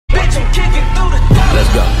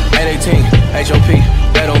Yo, 818, HOP,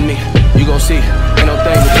 bet on me. You gon' see, ain't no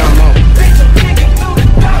thing to come on.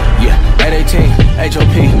 Yeah, 818,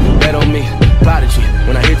 HOP, bet on me. Prodigy,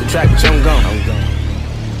 when I hit the track, bitch, I'm gone.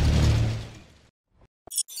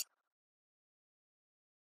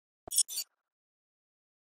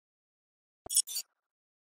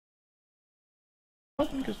 I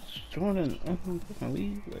think it's joining fucking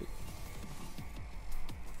league, like.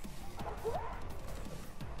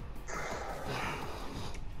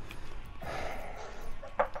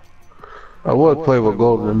 I would play with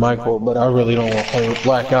Golden and Michael, but I really don't want to play with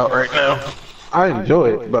Blackout right now. I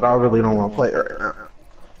enjoy it, but I really don't want to play it right now.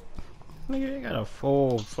 Nigga, they got a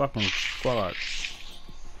full fucking squad.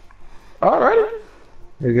 Alright.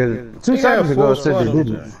 Because 2 seconds ago it said they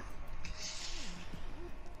didn't.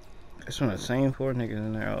 It's one of the same 4 niggas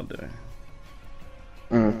in there all day.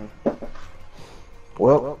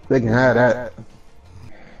 Well, they can have that.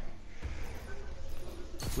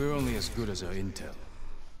 We're only as good as our intel.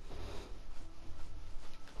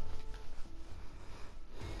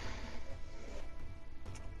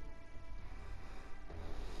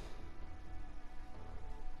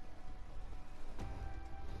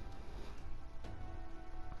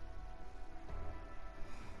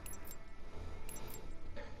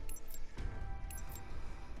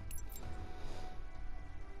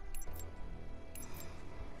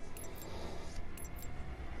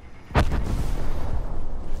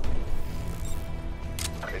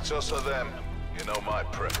 It's us or them. You know my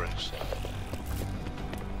preference.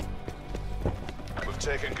 We've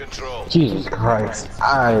taken control. Jesus Christ.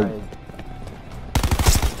 I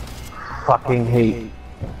fucking hate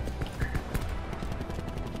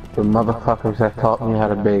the motherfuckers that taught me how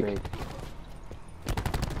to bake.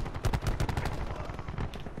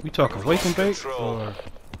 We talking wake and bake? Or?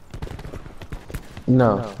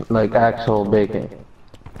 No, like actual baking.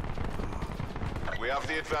 We have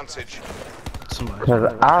the advantage.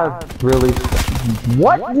 Cause I really...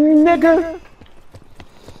 What, nigga?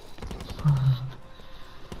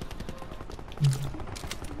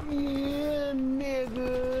 Yeah,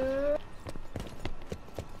 nigga.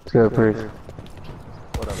 Let's go, Priest.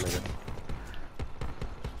 What up, nigga?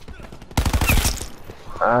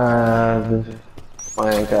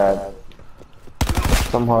 My God.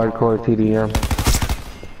 Some hardcore TDM.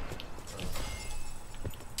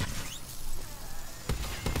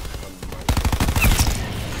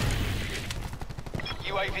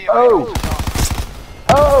 Oh!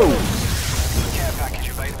 Oh! Care package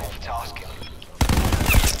available for tasking.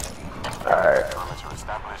 Alright.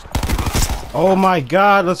 Oh my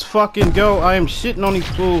god, let's fucking go. I am shitting on these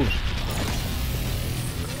fools.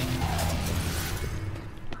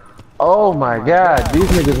 Oh my God, these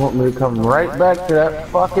niggas want me to come right back to that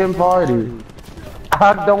fucking party.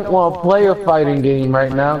 I don't want to play a fighting game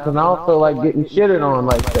right now because I don't feel like getting shitted on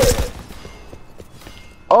like that.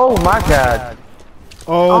 Oh my God.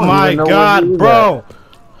 Oh my god, bro!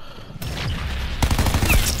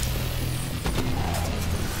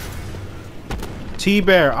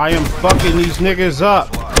 T-Bear, I am fucking these niggas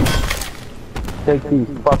up. Take these,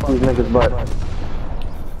 fuck these niggas butt.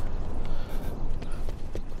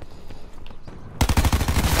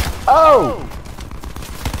 Oh!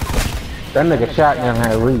 That nigga shotgun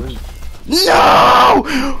had reach. No!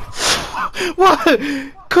 What?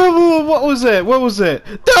 Come on, what was that? What was that?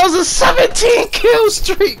 That was a 17 kill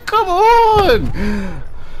streak! Come on!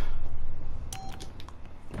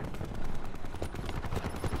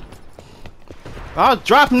 I'll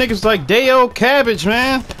drop niggas like Day-O Cabbage,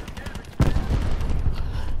 man.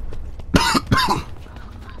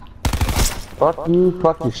 Fuck you,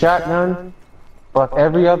 fuck your shotgun. Fuck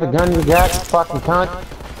every other gun you got, fucking cunt.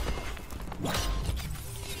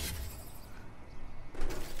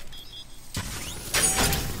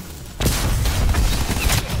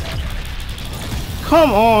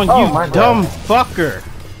 Come on, Oh, you my dumb God. fucker.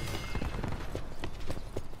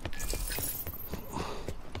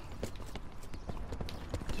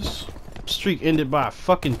 This streak ended by a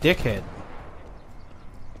fucking dickhead.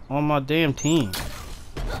 On my damn team.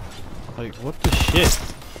 Like, what the shit?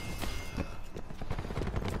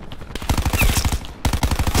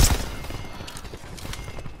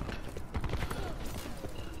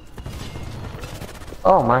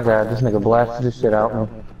 Oh my God, this nigga blasted this shit out.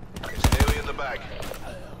 It's nearly in the bag.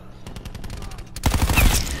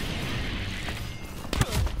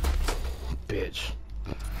 Bitch.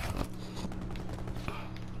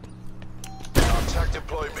 Our attack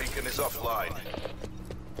deploy beacon is offline.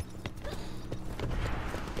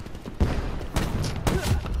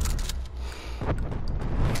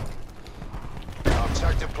 Our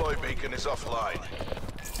attack deploy beacon is offline.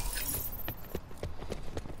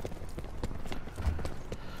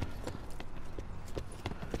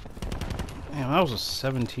 that was a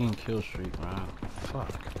 17 kill streak, man. Fuck.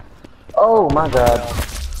 Oh my god.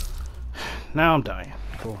 Now I'm dying.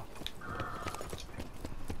 Cool.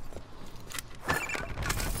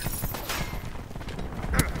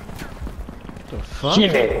 The fuck?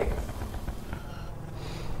 Shit.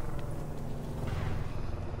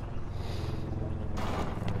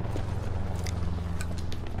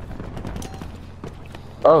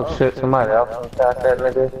 Oh shit, somebody else shot that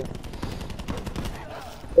nigga.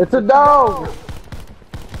 It's a dog!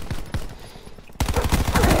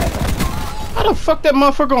 How the fuck that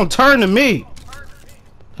motherfucker gonna turn to me?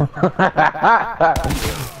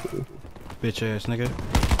 Bitch ass nigga.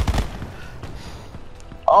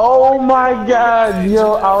 Oh my god,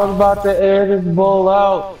 yo, I was about to air this bull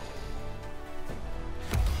out.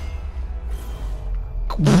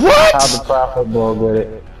 What? How the profit bull get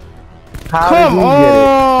it? How Come did he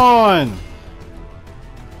on!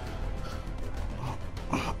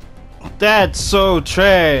 That's so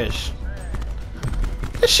trash.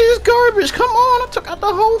 This shit is garbage. Come on, I took out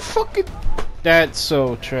the whole fucking. That's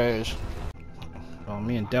so trash. Oh,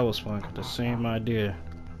 me and Devil Spawn got the same idea.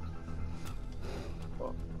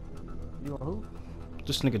 You on who?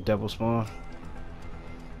 This nigga Devil Spawn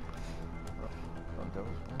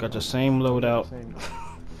got the same loadout.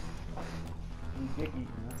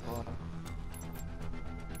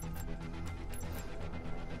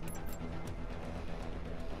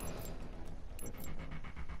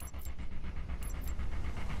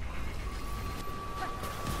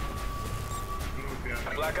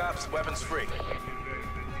 Black Ops, weapons free.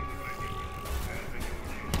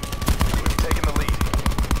 Taking the lead.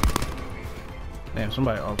 Damn,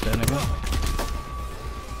 somebody off that nigga.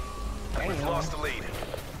 We've lost the lead.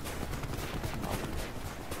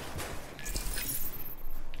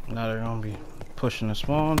 Now they're gonna be pushing the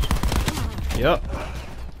spawns. Yep.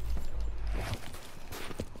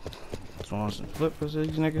 Spawns and flippers,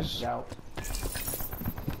 these niggas.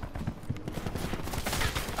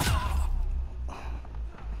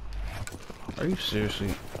 Are you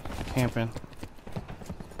seriously camping?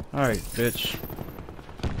 Alright, bitch.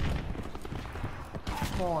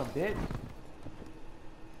 Come on, bitch.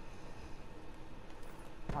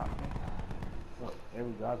 Oh, look, there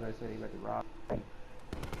we go. I was gonna say he got the rock.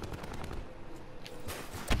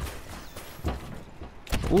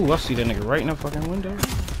 Ooh, I see that nigga right in the fucking window.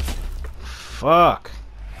 Fuck.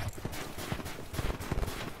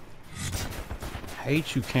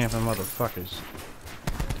 Hate you camping motherfuckers.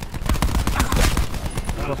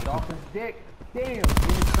 Dolphin's dick. Damn, get his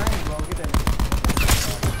train, bro. Get that.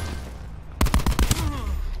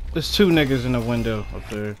 There's two niggas in the window up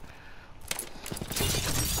there.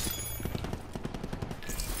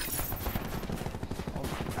 Oh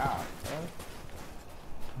my god, bro.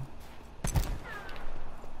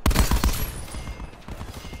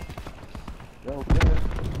 Yo, man.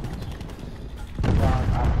 I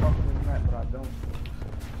fuck with him that, but I don't.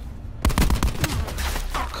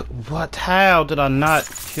 What? How did I not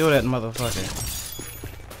kill that motherfucker?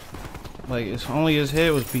 Like, it's only his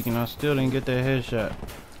head was peeking. I still didn't get that headshot.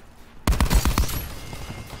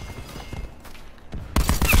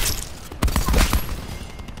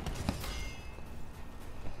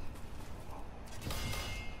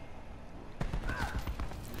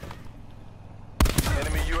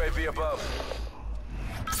 Enemy UAV above.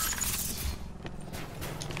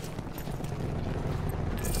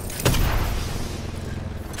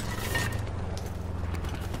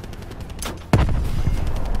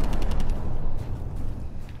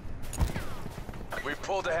 We've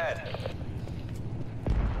pulled ahead.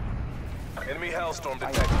 Enemy Hellstorm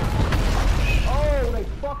detected. Oh, they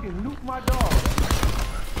fucking nuked my dog.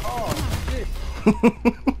 Oh, shit.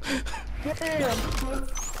 Damn,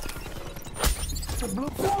 the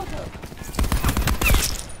blue water.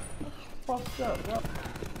 Fucked up, bro.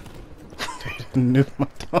 Nuke my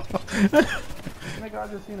dog. Nigga, I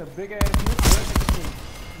just seen a big ass nuke.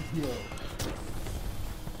 Yo.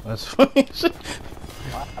 That's funny shit.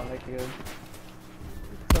 Wow, nigga.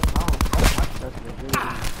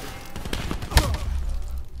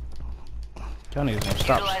 Y'all niggas gonna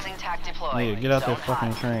stop. Utilizing tac deploy. Nigga, get out that Zone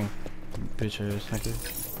fucking 5. train. You bitch ass nigga.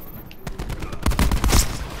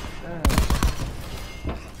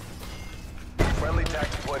 Friendly tac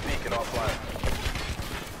deploy beacon offline.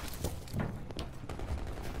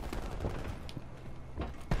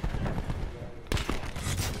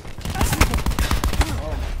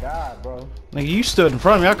 Oh my god, bro. Nigga, you stood in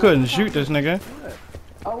front of me. I couldn't shoot this nigga.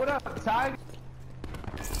 Oh, what up, Tiger?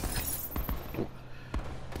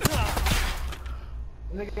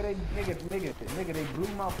 Nigga, they blew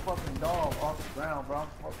my fucking dog off the ground, bro. I'm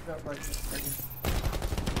fucked up right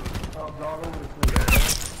now. Dogs all over the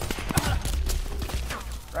place.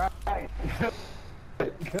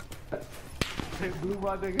 They blew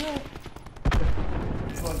my nigga up.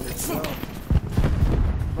 Fucking dumb.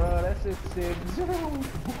 Bro, that shit said zero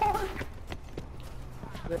bark.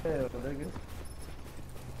 Damn, nigga.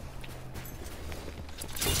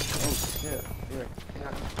 Oh shit. Here.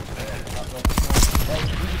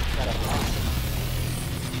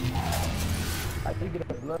 I think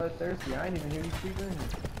get bloodthirsty. I ain't even hear you speak in here.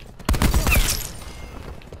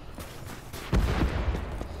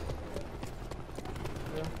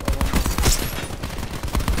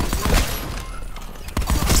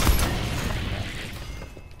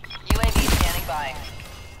 UAV standing by.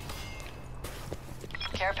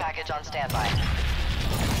 Care package on standby.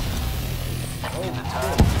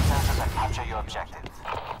 Deterrent sensors and capture your objective.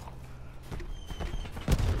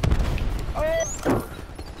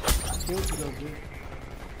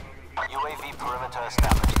 UAV perimeter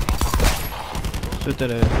established. Shoot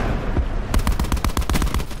that ass.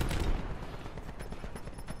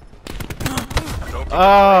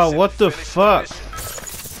 Ah, what the fuck?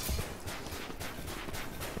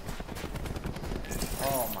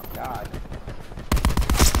 Oh my god.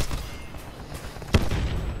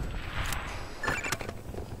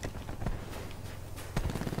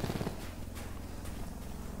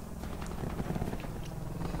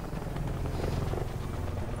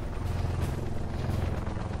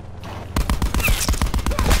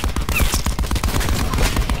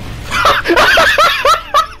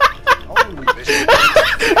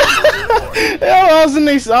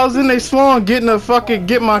 I was in they spawn getting a fucking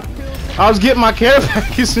I was getting my care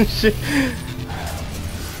package and shit.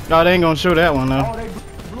 No, they ain't gonna show that one though. Oh, they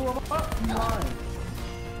blew him up? You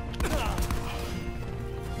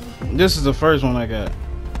lying. This is the first one I got.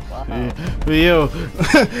 Wow. Yeah. But yo,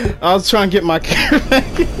 I was trying to get my care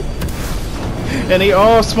package, and they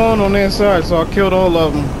all spawned on their side, so I killed all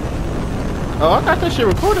of them. Oh, I got that shit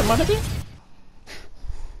recorded, my nigga.